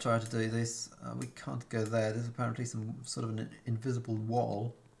do this. We can't go there. There's apparently some sort of an invisible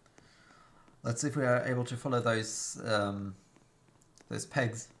wall. Let's see if we are able to follow those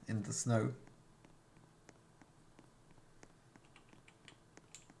pegs in the snow.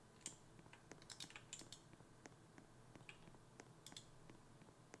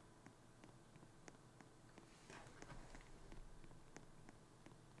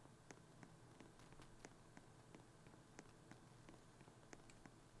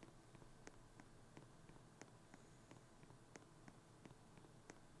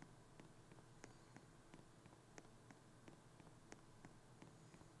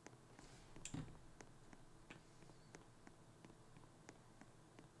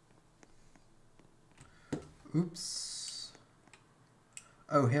 Oops.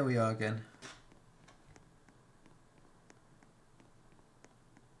 Oh, here we are again.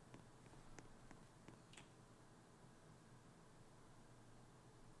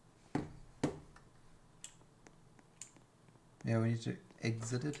 Yeah, we need to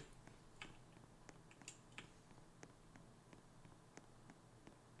exit it.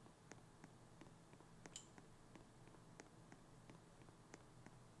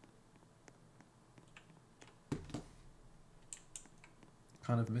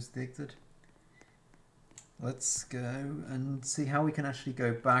 Kind of missed the exit. Let's go and see how we can actually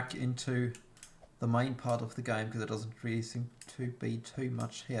go back into the main part of the game, because it doesn't really seem to be too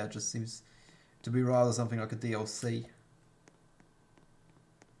much here. It just seems to be rather something like a DLC.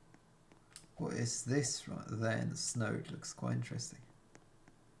 What is this right there in the snow? It looks quite interesting.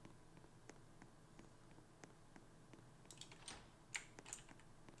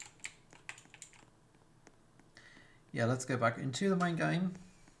 Yeah, let's go back into the main game.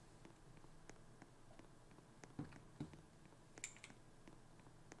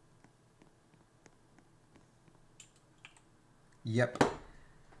 Yep,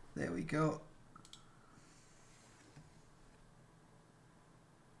 there we go.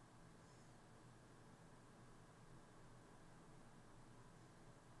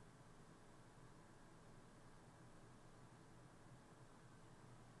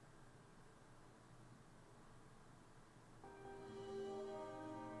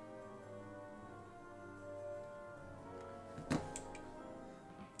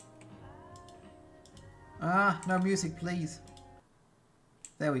 Ah, no music, please.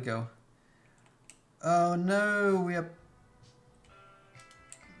 There we go. Oh no,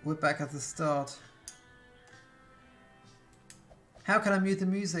 we're back at the start. How can I mute the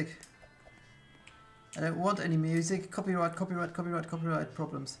music? I don't want any music. Copyright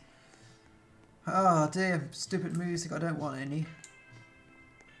problems. Ah, dear, stupid music. I don't want any.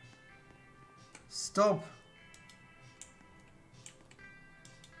 Stop.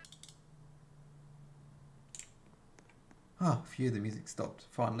 Oh, phew, the music stopped,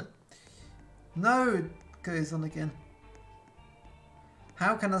 finally. No, it goes on again.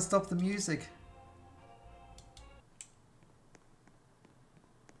 How can I stop the music?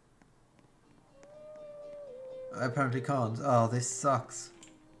 I apparently can't. Oh, this sucks.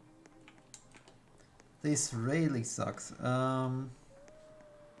 This really sucks.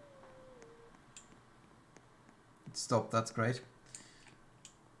 Stop, that's great.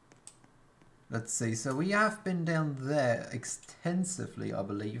 Let's see, so we have been down there extensively, I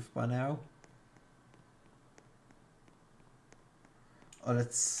believe, by now. Oh,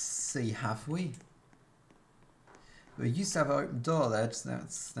 let's see, have we? We used to have an open door there,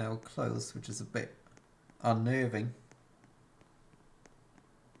 it's now closed, which is a bit unnerving.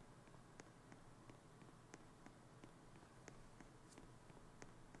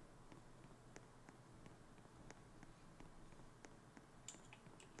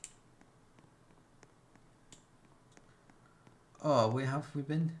 Oh, where have we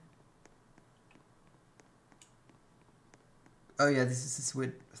been? Oh yeah, this is this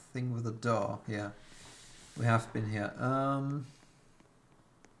weird thing with the door, yeah. We have been here.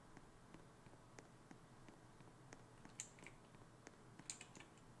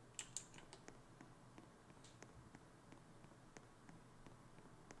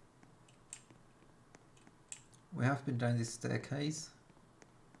 We have been down this staircase.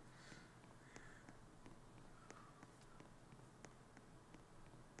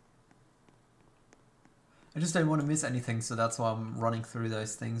 I just don't want to miss anything, so that's why I'm running through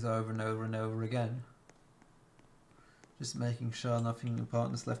those things over and over and over again. Just making sure nothing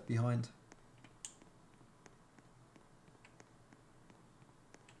important is left behind.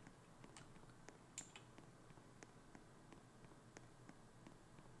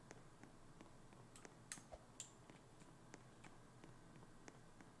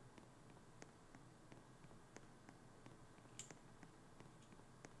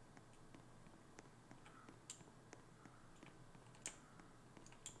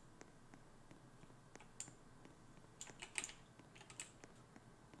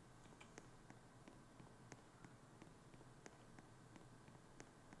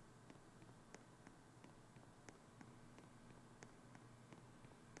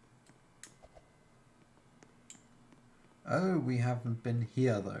 Oh, we haven't been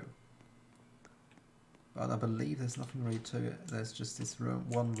here though. But I believe there's nothing really to it. There's just this room,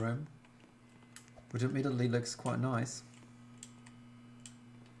 one room, which admittedly looks quite nice.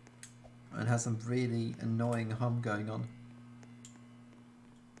 And has some really annoying hum going on.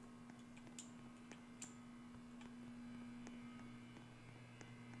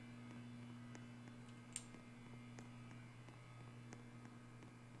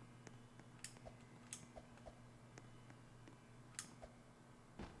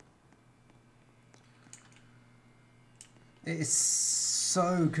 It is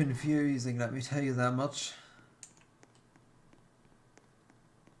so confusing, let me tell you that much.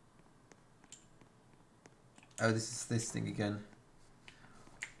 Oh, this is this thing again.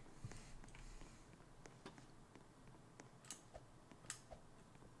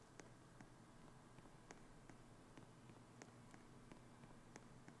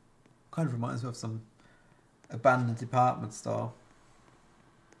 Kind of reminds me of some abandoned department store.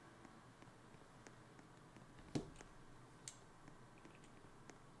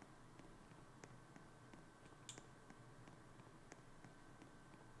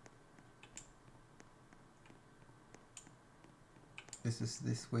 This is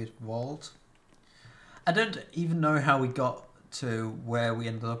this weird vault. I don't even know how we got to where we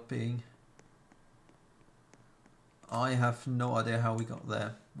ended up being. I have no idea how we got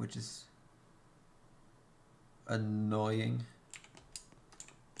there, which is annoying.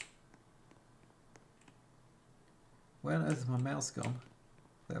 Where on earth is my mouse gone?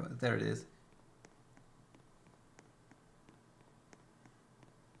 There it is.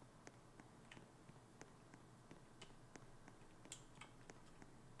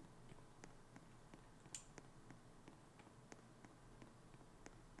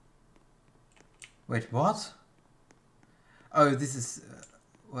 Wait, what? Oh, this is...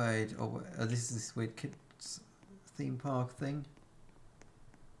 wait, oh, this is this weird kids theme park thing.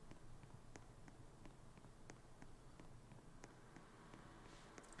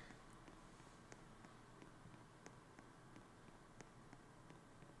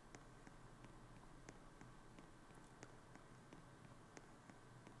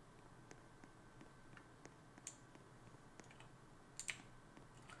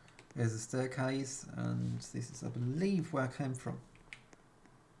 There's a staircase, and this is, I believe, where I came from.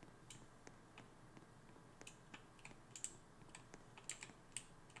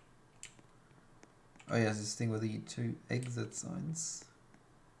 Oh yes, this thing with the 2 exit signs.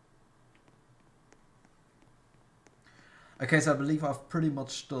 Okay, so I believe I've pretty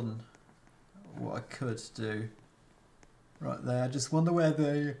much done what I could do right there. I just wonder where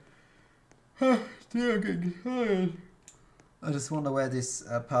the... Dear, I'm getting tired. I just wonder where this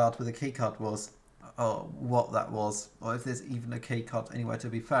part with the keycard was. Or what that was. Or if there's even a keycard anywhere to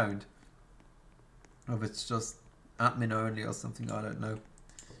be found. Or if it's just admin only or something, I don't know.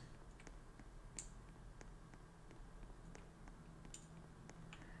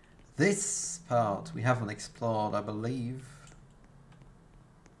 This part we haven't explored, I believe.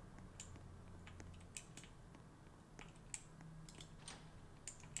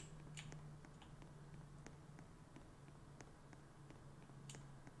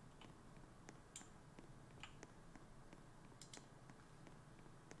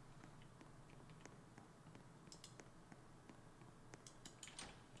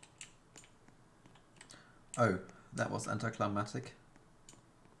 Oh, that was anticlimactic.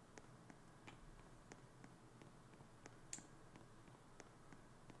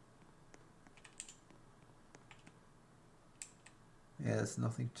 Yeah, there's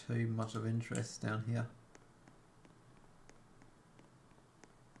nothing too much of interest down here.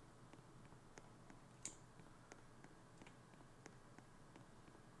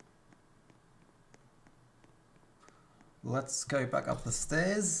 Let's go back up the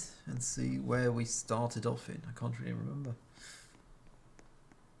stairs and see where we started off in. I can't really remember.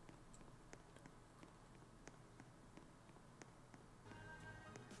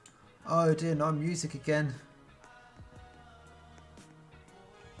 Oh dear, no music again.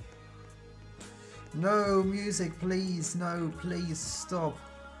 No music, please. No, please stop.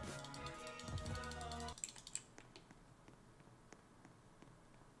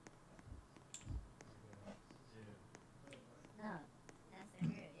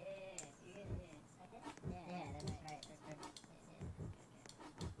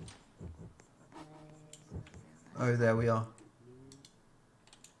 Oh, there we are.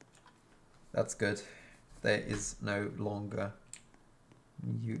 That's good. There is no longer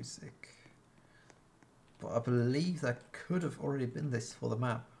music. But I believe that could have already been this for the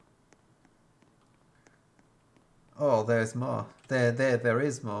map. Oh, there's more. There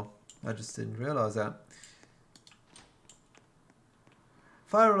is more. I just didn't realise that.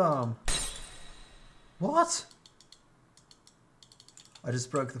 Fire alarm! What? I just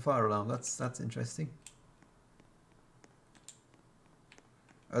broke the fire alarm. That's interesting.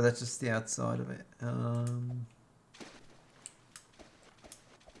 Oh, that's just the outside of it.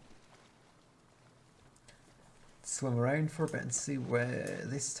 Swim around for a bit and see where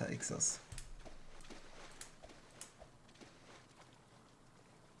this takes us.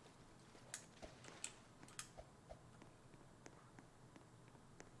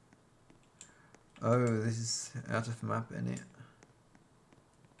 Oh, this is out of map, isn't it?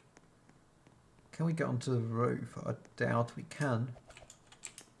 Can we get onto the roof? I doubt we can.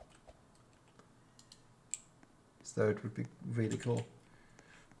 So it would be really cool.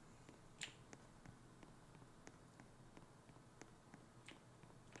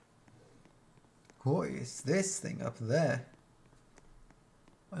 What is this thing up there?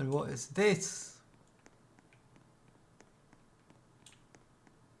 And what is this?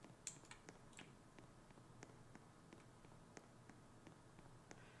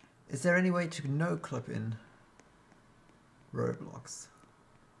 Is there any way to no-clip in Roblox?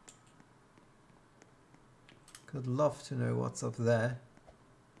 I'd love to know what's up there.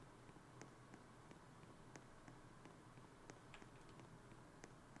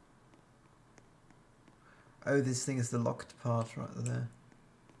 Oh, this thing is the locked part right there.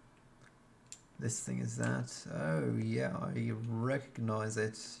 This thing is that. Oh yeah, I recognize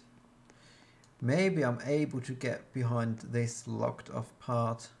it. Maybe I'm able to get behind this locked off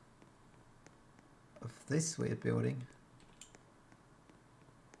part of this weird building.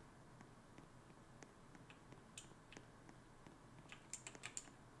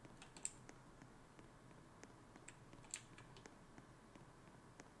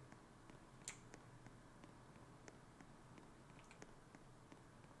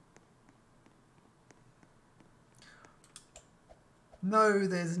 No,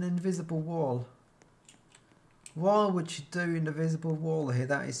 there's an invisible wall. Why would you do an invisible wall here?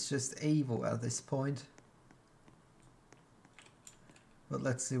 That is just evil at this point. But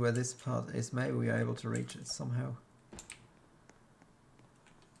let's see where this part is. Maybe we are able to reach it somehow.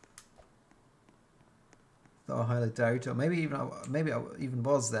 Though I highly doubt, or maybe I even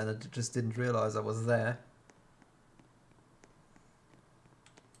was then. I just didn't realise I was there.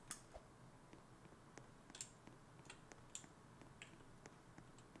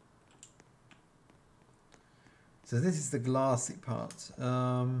 So this is the glassy part. If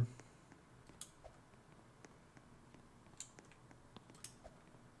I'm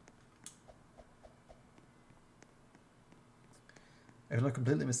not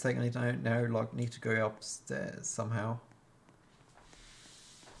completely mistaken, I don't know, like, need to go upstairs somehow.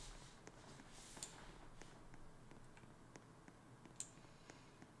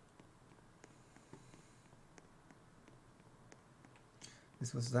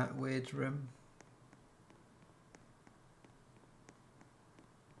 This was that weird room.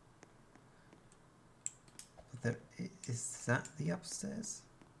 But there, is that the upstairs?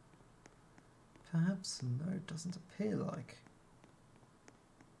 Perhaps? No, it doesn't appear like.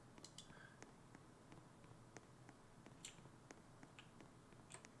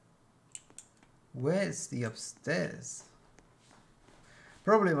 Where's the upstairs?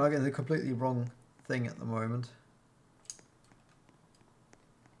 Probably I'm getting the completely wrong thing at the moment.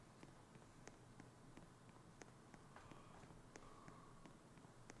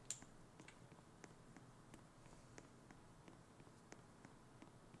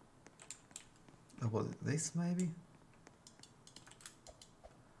 Oh, was it this maybe?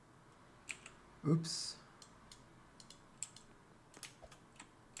 Oops.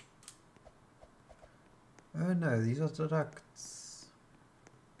 Oh no, these are the ducts.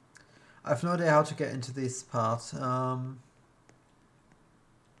 I have no idea how to get into this part.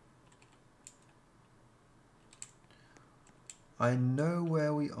 I know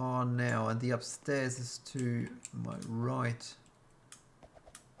where we are now, and the upstairs is to my right.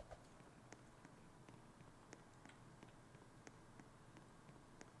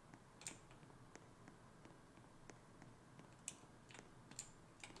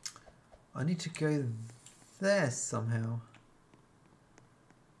 I need to go there somehow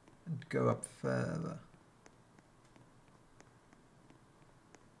and go up further.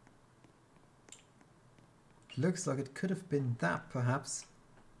 Looks like it could have been that, perhaps.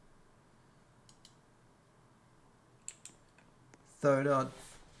 Though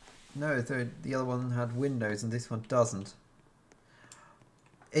no, the other one had windows and this one doesn't.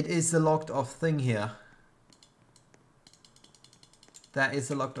 It is the locked off thing here. That is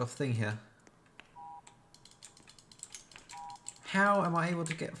the locked off thing here. How am I able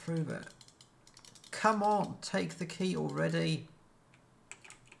to get through that? Come on, take the key already.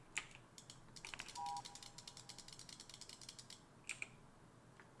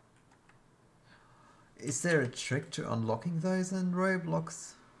 Is there a trick to unlocking those in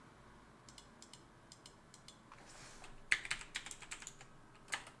Roblox?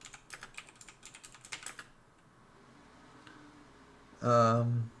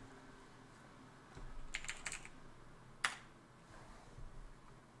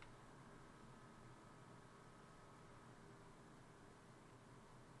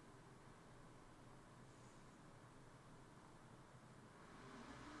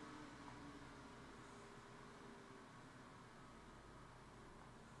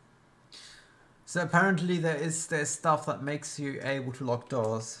 So apparently there's stuff that makes you able to lock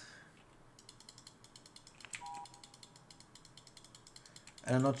doors.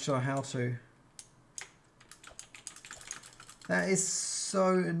 And I'm not sure how to. That is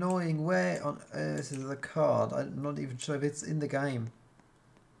so annoying. Where on earth is the card? I'm not even sure if it's in the game.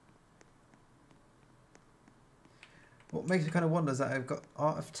 What makes me kind of wonder is that I've got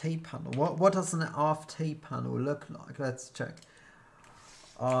RFT panel. What does an RFT panel look like? Let's check.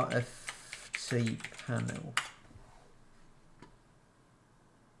 RFT panel.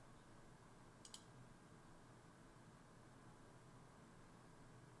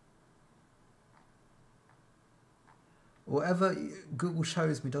 Whatever Google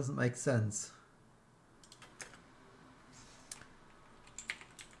shows me doesn't make sense.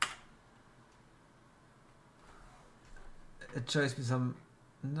 It shows me some...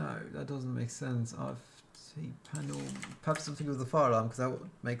 No, that doesn't make sense. RFT panel... Perhaps something with the fire alarm, because that would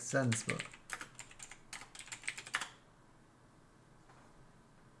make sense, but...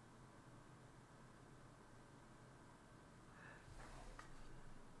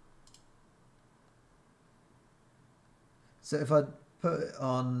 So if I put it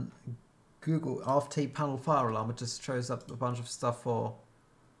on Google RFT panel fire alarm, it just shows up a bunch of stuff for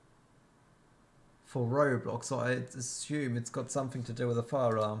Roblox. So I assume it's got something to do with a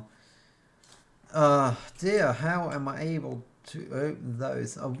fire alarm. Dear, how am I able to open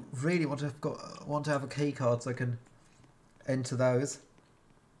those? I really want to have a key card so I can enter those.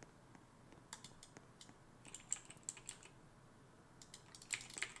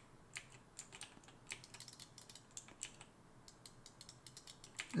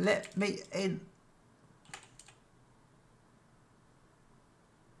 Let me in.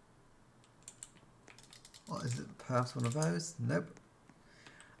 What is it? Perhaps one of those? Nope.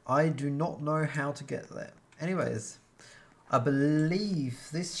 I do not know how to get there. Anyways, I believe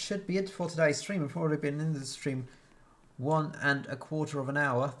this should be it for today's stream. I've already been in the stream 1¼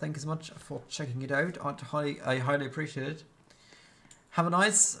 hour. Thank you so much for checking it out. I highly appreciate it. Have a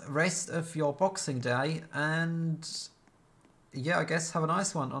nice rest of your Boxing Day, and yeah, I guess have a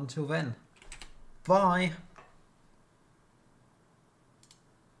nice one until then. Bye.